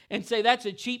preacher and say that's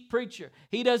a cheap preacher.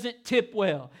 He doesn't tip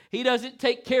well. He doesn't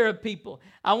take care of people.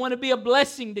 I want to be a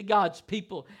blessing to God's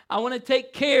people. I want to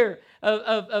take care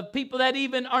of people that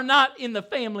even are not in the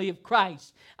family of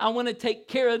Christ. I want to take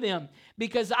care of them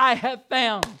because I have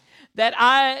found that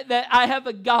I have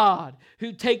a God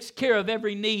who takes care of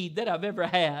every need that I've ever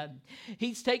had.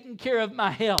 He's taken care of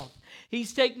my health.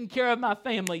 He's taking care of my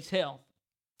family's health.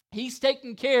 He's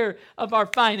taking care of our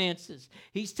finances.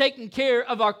 He's taking care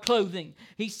of our clothing.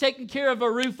 He's taking care of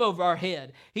a roof over our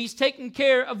head. He's taking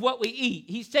care of what we eat.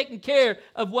 He's taking care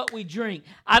of what we drink.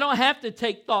 I don't have to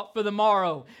take thought for the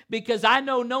morrow because I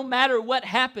know no matter what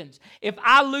happens, if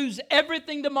I lose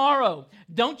everything tomorrow,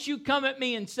 don't you come at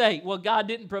me and say, well, God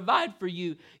didn't provide for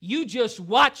you. You just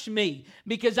watch me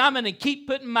because I'm going to keep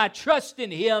putting my trust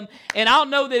in Him, and I'll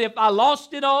know that if I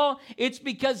lost it all, it's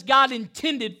because God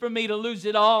intended for me to lose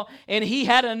it all. And He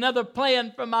had another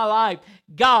plan for my life.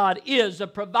 God is a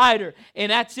provider,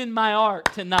 and that's in my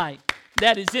ark tonight.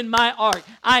 That is in my ark.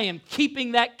 I am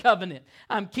keeping that covenant.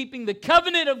 I'm keeping the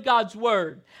covenant of God's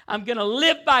word. I'm going to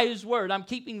live by His word. I'm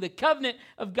keeping the covenant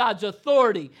of God's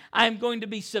authority. I am going to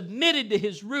be submitted to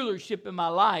His rulership in my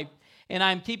life, and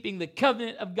I'm keeping the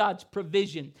covenant of God's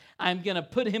provision. I'm going to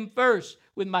put Him first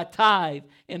with my tithe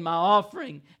and my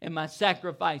offering and my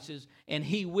sacrifices, and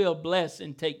He will bless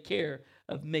and take care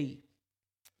of me.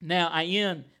 Now I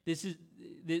end. This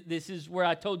is where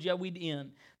I told you we'd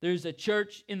end. There's a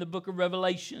church in the book of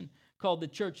Revelation called the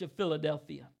Church of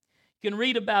Philadelphia. You can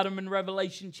read about them in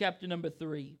Revelation chapter number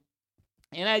 3.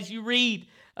 And as you read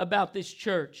about this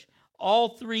church, all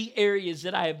three areas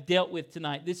that I have dealt with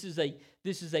tonight, this is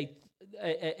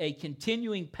a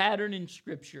continuing pattern in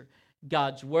Scripture.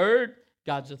 God's word,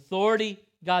 God's authority,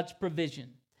 God's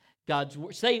provision.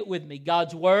 Say it with me.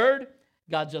 God's word,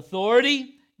 God's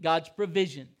authority, God's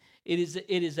provision. It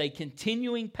is a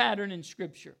continuing pattern in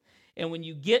Scripture. And when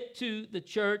you get to the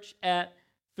church at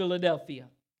Philadelphia,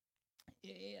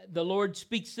 the Lord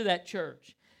speaks to that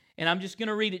church. And I'm just going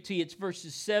to read it to you. It's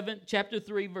chapter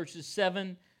 3, verses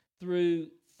 7 through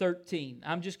 13.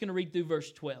 I'm just going to read through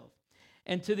verse 12.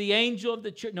 And to the angel of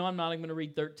the church, no, I'm not. I'm going to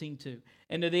read 13 too.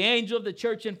 And to the angel of the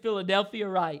church in Philadelphia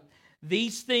write,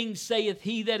 these things saith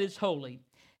he that is holy,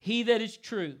 he that is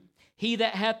true, he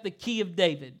that hath the key of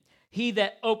David, he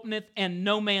that openeth and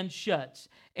no man shuts,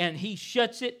 and he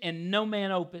shuts it and no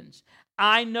man opens.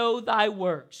 I know thy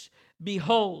works.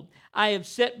 Behold, I have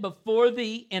set before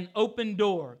thee an open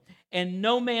door, and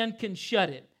no man can shut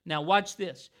it. Now watch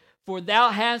this. For thou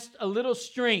hast a little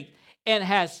strength, and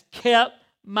hast kept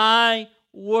my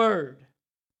word.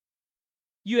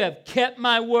 You have kept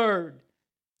my word.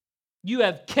 You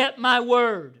have kept my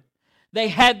word. They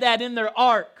had that in their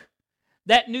ark.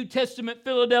 That New Testament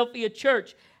Philadelphia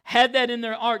church had that in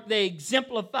their ark. They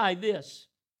exemplify this.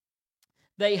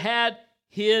 They had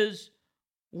his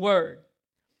word.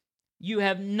 You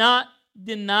have not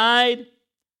denied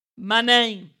my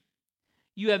name.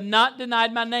 You have not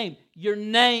denied my name. Your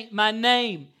name, my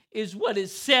name is what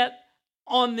is set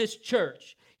on this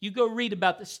church. You go read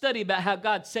about the study about how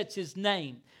God sets his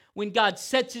name. When God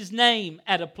sets his name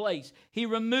at a place, he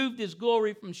removed his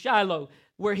glory from Shiloh,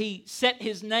 where he set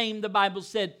his name, the Bible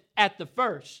said, at the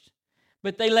first.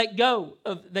 But they let go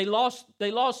of, they lost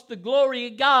the glory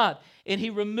of God, and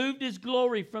he removed his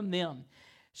glory from them.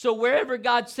 So wherever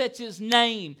God sets his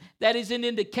name, that is an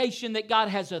indication that God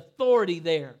has authority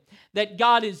there, that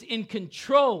God is in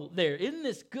control there. Isn't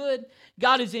this good?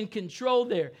 God is in control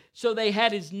there. So they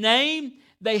had his name,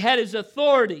 they had his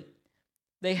authority.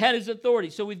 They had his authority.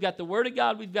 So we've got the word of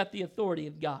God, we've got the authority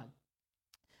of God.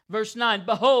 Verse 9,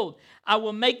 behold, I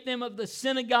will make them of the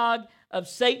synagogue of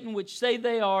Satan, which say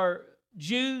they are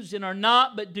Jews and are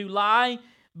not, but do lie.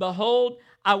 Behold,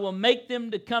 I will make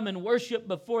them to come and worship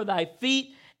before thy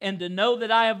feet, and to know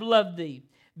that I have loved thee.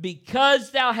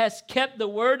 Because thou hast kept the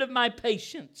word of my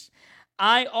patience,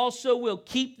 I also will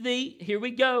keep thee. Here we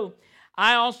go.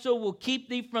 I also will keep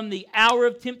thee from the hour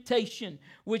of temptation,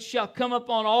 which shall come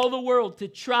upon all the world to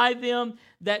try them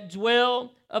that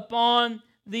dwell upon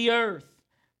the earth.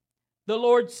 The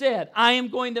Lord said, I am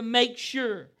going to make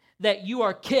sure that you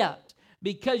are kept.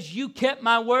 Because you kept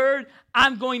my word,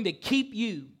 I'm going to keep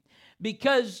you.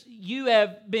 Because you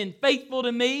have been faithful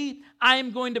to me, I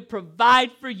am going to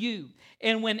provide for you.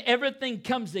 And when everything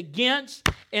comes against,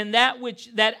 and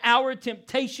that hour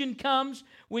temptation comes,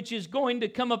 which is going to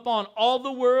come upon all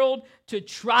the world to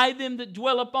try them that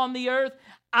dwell upon the earth,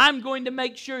 I'm going to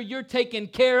make sure you're taken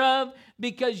care of,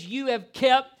 because you have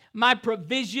kept my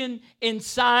provision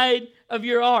inside of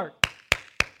your ark.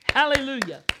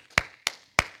 Hallelujah.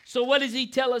 So what does he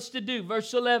tell us to do?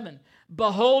 Verse 11,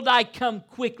 behold, I come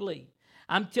quickly.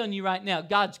 I'm telling you right now,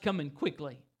 God's coming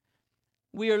quickly.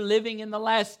 We are living in the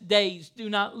last days. Do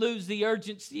not lose the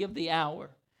urgency of the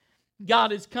hour.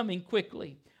 God is coming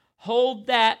quickly. Hold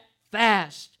that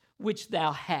fast which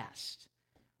thou hast.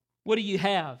 What do you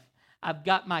have? I've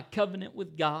got my covenant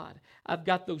with God. I've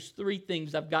got those three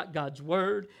things. I've got God's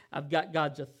word, I've got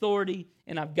God's authority,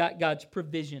 and I've got God's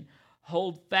provision.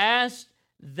 Hold fast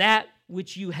that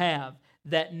which you have,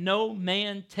 that no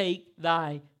man take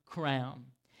thy crown.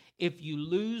 If you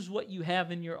lose what you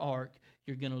have in your ark,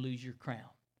 you're going to lose your crown.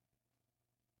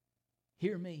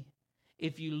 Hear me.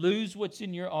 If you lose what's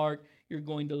in your ark, you're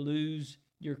going to lose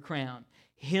your crown.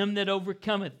 Him that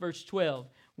overcometh, verse 12,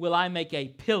 will I make a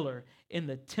pillar in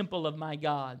the temple of my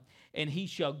God, and he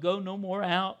shall go no more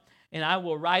out. And I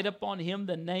will write upon him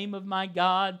the name of my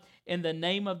God, and the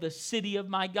name of the city of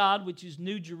my God, which is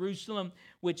New Jerusalem,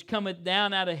 which cometh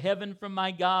down out of heaven from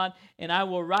my God. And I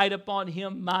will write upon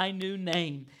him my new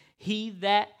name. He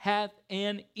that hath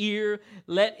an ear,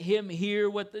 let him hear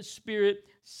what the Spirit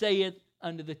saith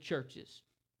unto the churches.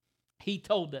 He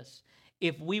told us,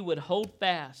 if we would hold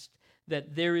fast,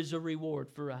 that there is a reward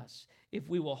for us, if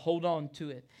we will hold on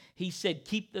to it. He said,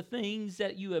 keep the things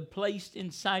that you have placed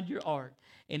inside your ark.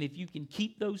 And if you can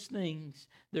keep those things,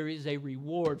 there is a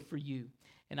reward for you.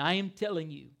 And I am telling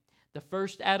you, the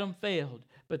first Adam failed,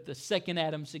 but the second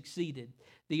Adam succeeded.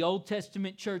 The Old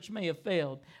Testament church may have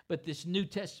failed, but this New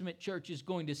Testament church is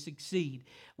going to succeed.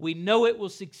 We know it will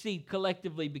succeed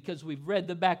collectively because we've read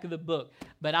the back of the book.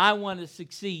 But I want to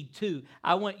succeed too.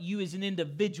 I want you as an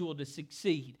individual to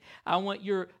succeed. I want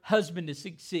your husband to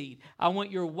succeed. I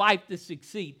want your wife to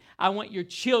succeed. I want your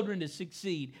children to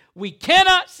succeed. We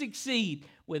cannot succeed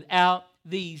without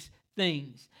these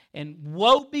things. And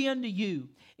woe be unto you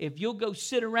if you'll go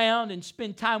sit around and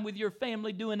spend time with your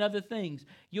family doing other things.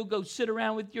 You'll go sit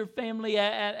around with your family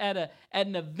at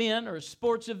an event or a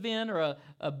sports event or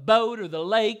a boat or the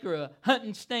lake or a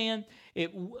hunting stand,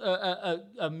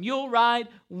 a mule ride.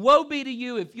 Woe be to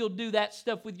you if you'll do that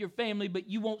stuff with your family, but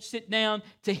you won't sit down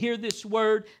to hear this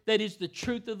word that is the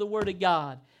truth of the Word of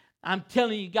God. I'm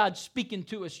telling you, God's speaking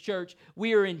to us, church.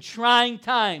 We are in trying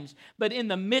times, but in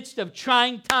the midst of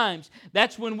trying times,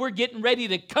 that's when we're getting ready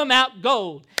to come out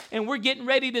gold, and we're getting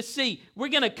ready to see. We're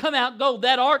going to come out gold.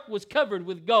 That ark was covered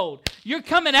with gold. You're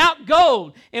coming out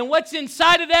gold, and what's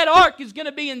inside of that ark is going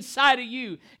to be inside of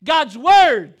you. God's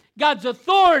Word, God's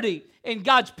authority, and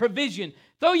God's provision.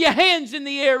 Throw your hands in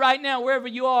the air right now, wherever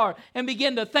you are, and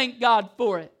begin to thank God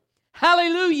for it.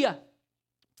 Hallelujah.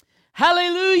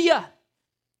 Hallelujah.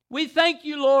 We thank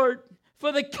you, Lord,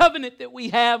 for the covenant that we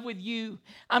have with you.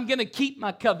 I'm going to keep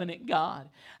my covenant, God.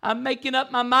 I'm making up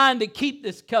my mind to keep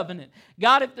this covenant.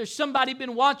 God, if there's somebody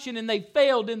been watching and they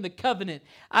failed in the covenant,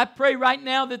 I pray right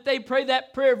now that they pray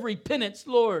that prayer of repentance,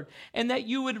 Lord, and that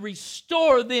you would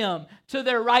restore them to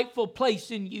their rightful place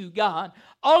in you, God.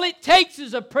 All it takes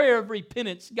is a prayer of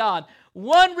repentance, God.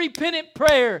 One repentant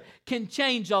prayer can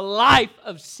change a life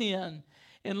of sin.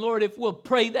 And Lord, if we'll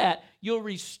pray that, you'll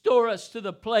restore us to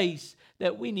the place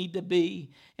that we need to be.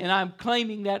 And I'm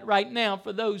claiming that right now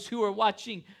for those who are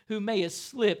watching who may have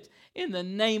slipped. In the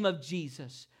name of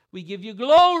Jesus, we give you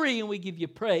glory and we give you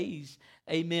praise.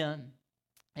 Amen.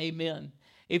 Amen.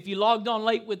 If you logged on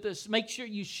late with us, make sure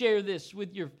you share this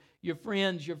with your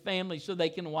friends, your family, so they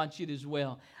can watch it as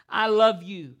well. I love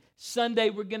you.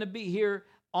 Sunday, we're going to be here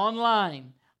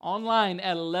online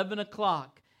at 11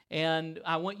 o'clock. And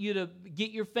I want you to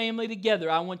get your family together.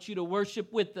 I want you to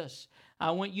worship with us.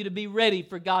 I want you to be ready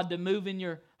for God to move in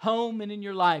your home and in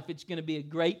your life. It's going to be a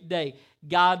great day.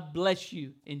 God bless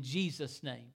you in Jesus' name.